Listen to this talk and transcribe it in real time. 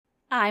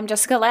I'm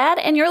Jessica Ladd,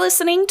 and you're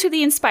listening to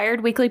the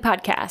Inspired Weekly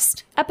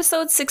Podcast,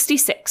 episode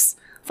 66,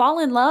 Fall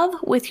in Love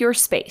with Your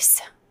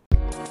Space.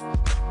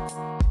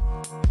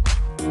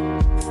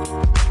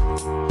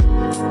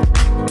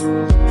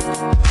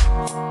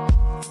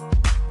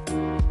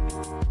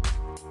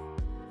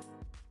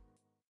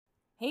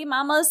 Hey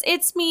mamas,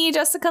 it's me,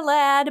 Jessica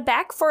Ladd,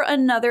 back for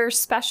another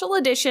special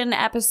edition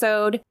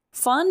episode,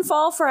 Fun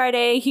Fall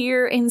Friday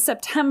here in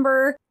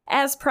September.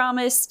 As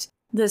promised,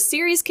 the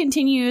series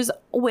continues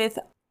with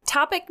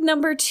topic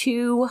number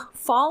 2,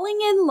 falling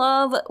in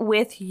love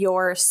with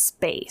your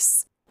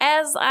space.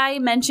 As I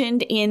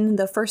mentioned in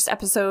the first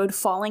episode,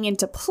 Falling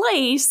into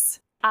Place,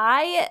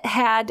 I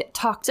had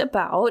talked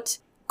about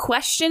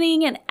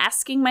questioning and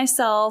asking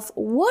myself,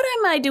 what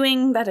am I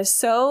doing that is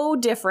so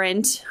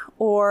different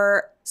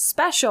or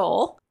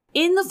special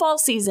in the fall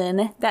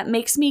season that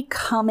makes me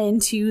come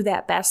into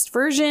that best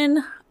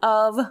version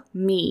of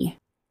me?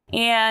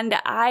 And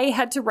I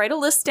had to write a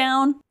list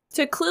down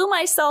to clue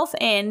myself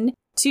in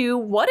to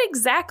what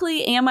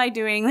exactly am I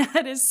doing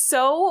that is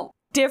so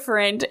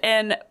different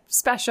and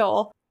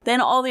special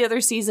than all the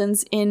other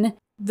seasons in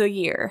the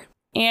year.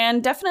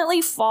 And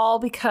definitely fall,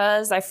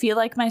 because I feel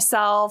like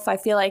myself. I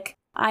feel like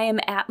I am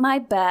at my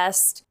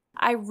best.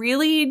 I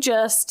really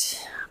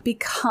just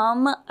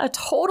become a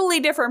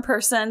totally different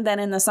person than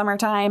in the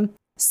summertime.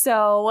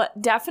 So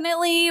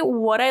definitely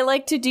what I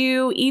like to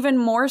do, even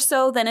more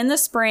so than in the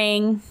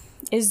spring,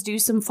 is do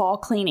some fall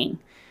cleaning.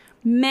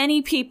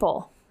 Many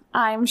people,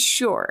 I'm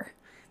sure,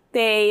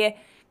 they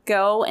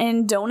go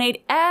and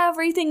donate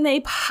everything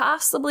they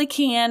possibly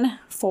can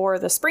for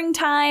the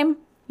springtime.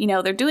 You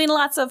know, they're doing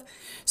lots of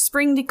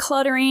spring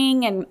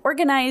decluttering and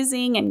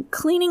organizing and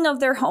cleaning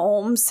of their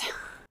homes.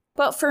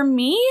 But for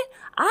me,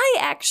 I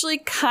actually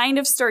kind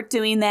of start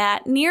doing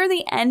that near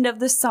the end of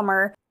the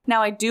summer.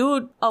 Now, I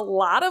do a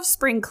lot of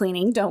spring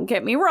cleaning, don't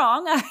get me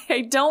wrong.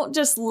 I don't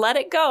just let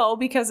it go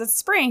because it's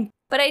spring.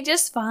 But I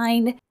just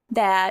find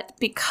that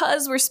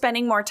because we're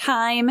spending more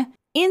time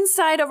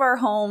inside of our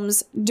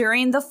homes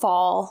during the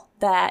fall,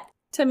 that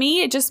to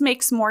me, it just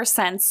makes more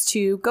sense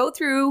to go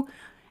through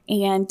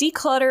and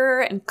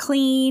declutter and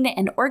clean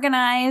and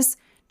organize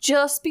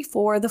just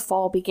before the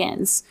fall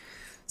begins.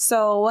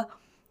 So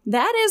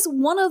that is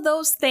one of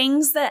those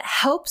things that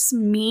helps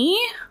me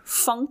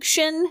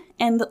function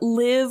and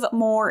live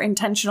more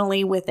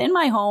intentionally within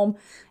my home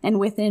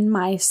and within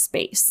my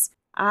space.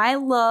 I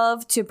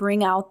love to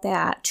bring out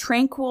that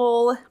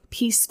tranquil,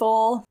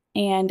 peaceful,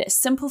 and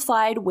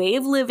simplified way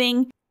of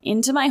living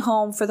into my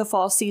home for the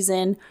fall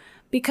season,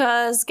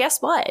 because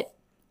guess what?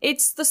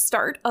 It's the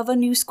start of a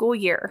new school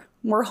year.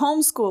 We're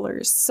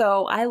homeschoolers,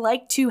 so I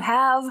like to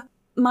have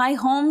my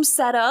home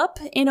set up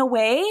in a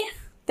way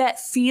that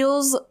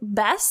feels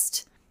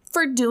best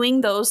for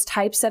doing those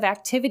types of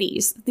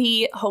activities.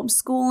 The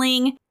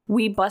homeschooling,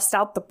 we bust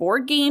out the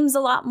board games a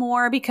lot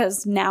more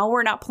because now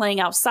we're not playing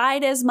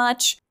outside as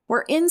much.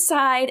 We're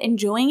inside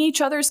enjoying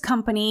each other's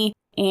company.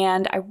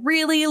 And I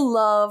really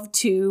love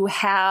to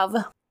have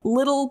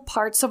little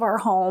parts of our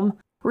home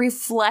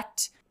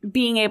reflect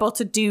being able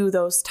to do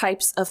those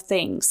types of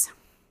things.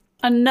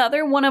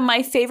 Another one of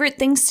my favorite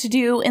things to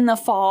do in the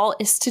fall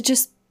is to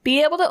just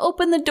be able to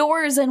open the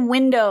doors and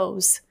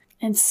windows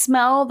and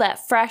smell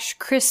that fresh,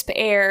 crisp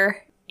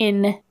air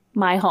in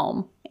my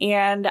home.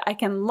 And I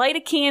can light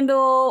a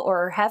candle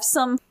or have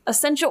some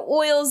essential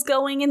oils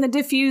going in the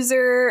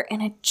diffuser,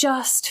 and it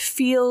just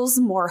feels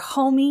more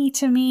homey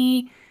to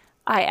me.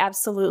 I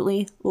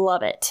absolutely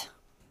love it.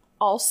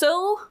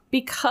 Also,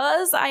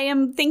 because I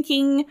am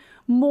thinking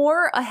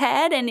more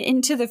ahead and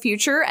into the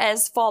future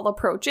as fall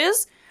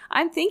approaches,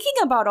 I'm thinking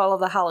about all of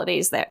the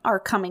holidays that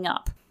are coming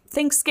up.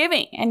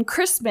 Thanksgiving and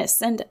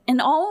Christmas and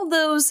all of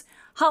those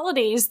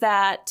holidays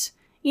that,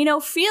 you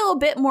know, feel a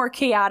bit more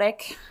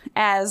chaotic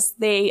as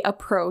they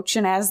approach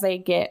and as they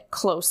get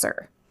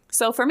closer.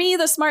 So for me,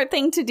 the smart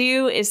thing to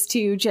do is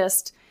to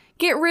just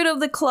get rid of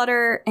the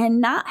clutter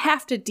and not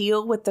have to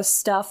deal with the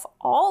stuff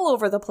all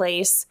over the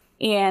place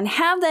and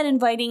have that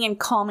inviting and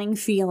calming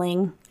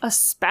feeling,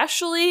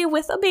 especially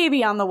with a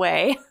baby on the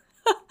way.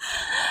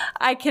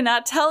 I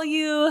cannot tell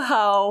you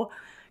how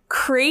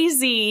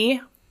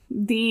crazy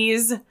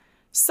these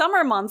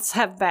summer months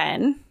have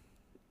been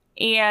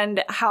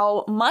and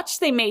how much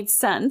they made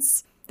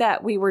sense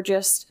that we were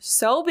just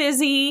so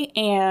busy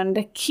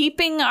and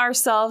keeping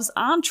ourselves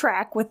on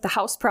track with the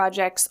house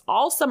projects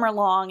all summer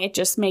long. It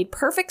just made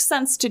perfect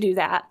sense to do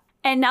that.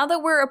 And now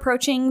that we're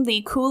approaching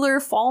the cooler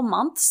fall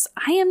months,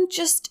 I am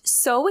just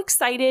so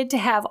excited to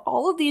have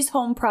all of these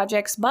home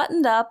projects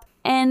buttoned up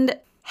and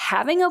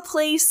having a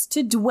place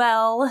to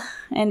dwell.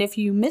 And if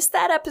you missed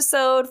that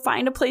episode,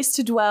 Find a Place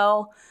to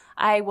Dwell,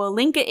 I will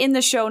link it in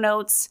the show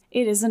notes.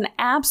 It is an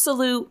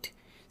absolute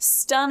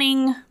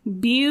stunning,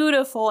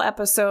 beautiful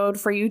episode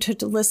for you to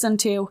listen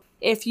to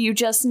if you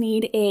just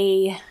need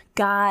a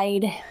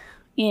guide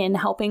in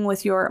helping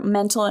with your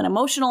mental and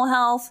emotional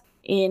health,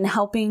 in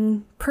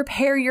helping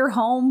prepare your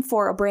home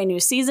for a brand new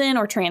season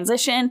or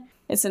transition.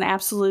 It's an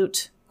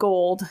absolute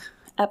gold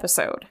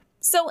episode.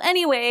 So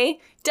anyway,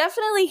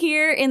 definitely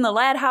here in the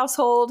Ladd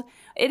household,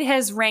 it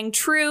has rang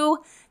true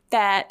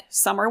that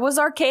summer was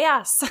our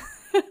chaos.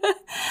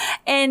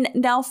 And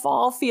now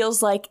fall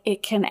feels like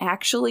it can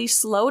actually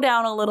slow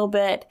down a little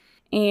bit.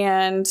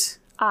 And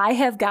I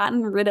have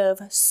gotten rid of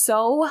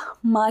so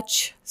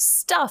much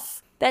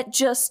stuff that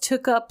just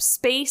took up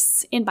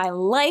space in my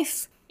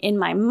life, in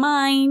my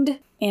mind,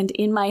 and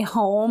in my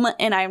home.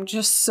 And I'm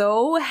just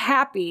so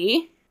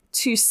happy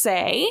to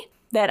say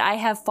that I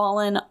have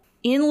fallen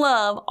in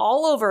love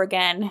all over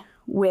again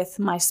with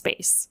my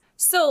space.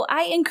 So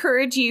I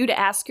encourage you to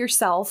ask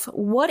yourself,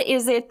 what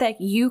is it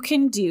that you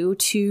can do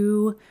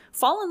to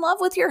fall in love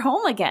with your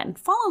home again?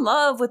 Fall in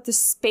love with the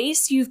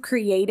space you've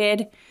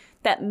created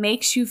that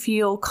makes you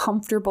feel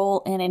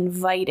comfortable and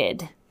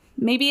invited.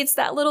 Maybe it's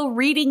that little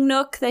reading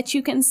nook that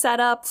you can set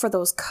up for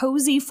those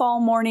cozy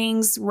fall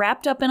mornings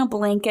wrapped up in a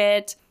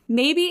blanket.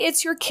 Maybe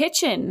it's your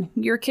kitchen.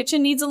 Your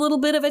kitchen needs a little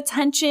bit of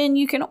attention.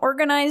 You can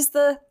organize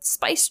the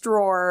spice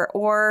drawer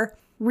or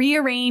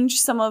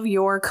rearrange some of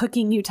your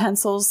cooking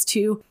utensils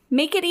to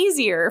make it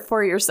easier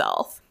for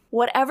yourself.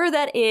 Whatever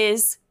that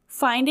is,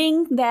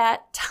 finding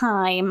that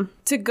time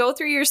to go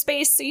through your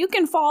space so you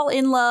can fall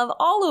in love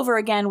all over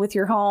again with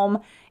your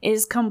home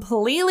is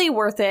completely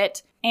worth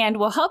it and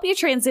will help you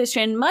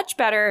transition much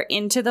better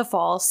into the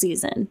fall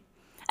season.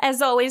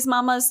 As always,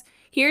 mamas,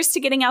 here's to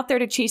getting out there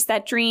to chase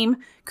that dream,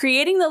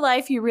 creating the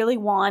life you really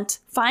want,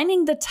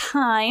 finding the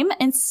time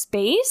and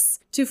space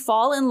to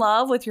fall in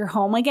love with your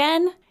home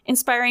again,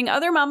 inspiring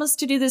other mamas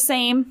to do the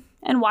same,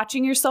 and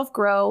watching yourself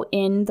grow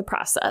in the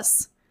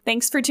process.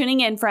 Thanks for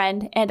tuning in,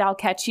 friend, and I'll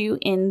catch you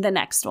in the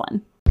next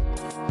one.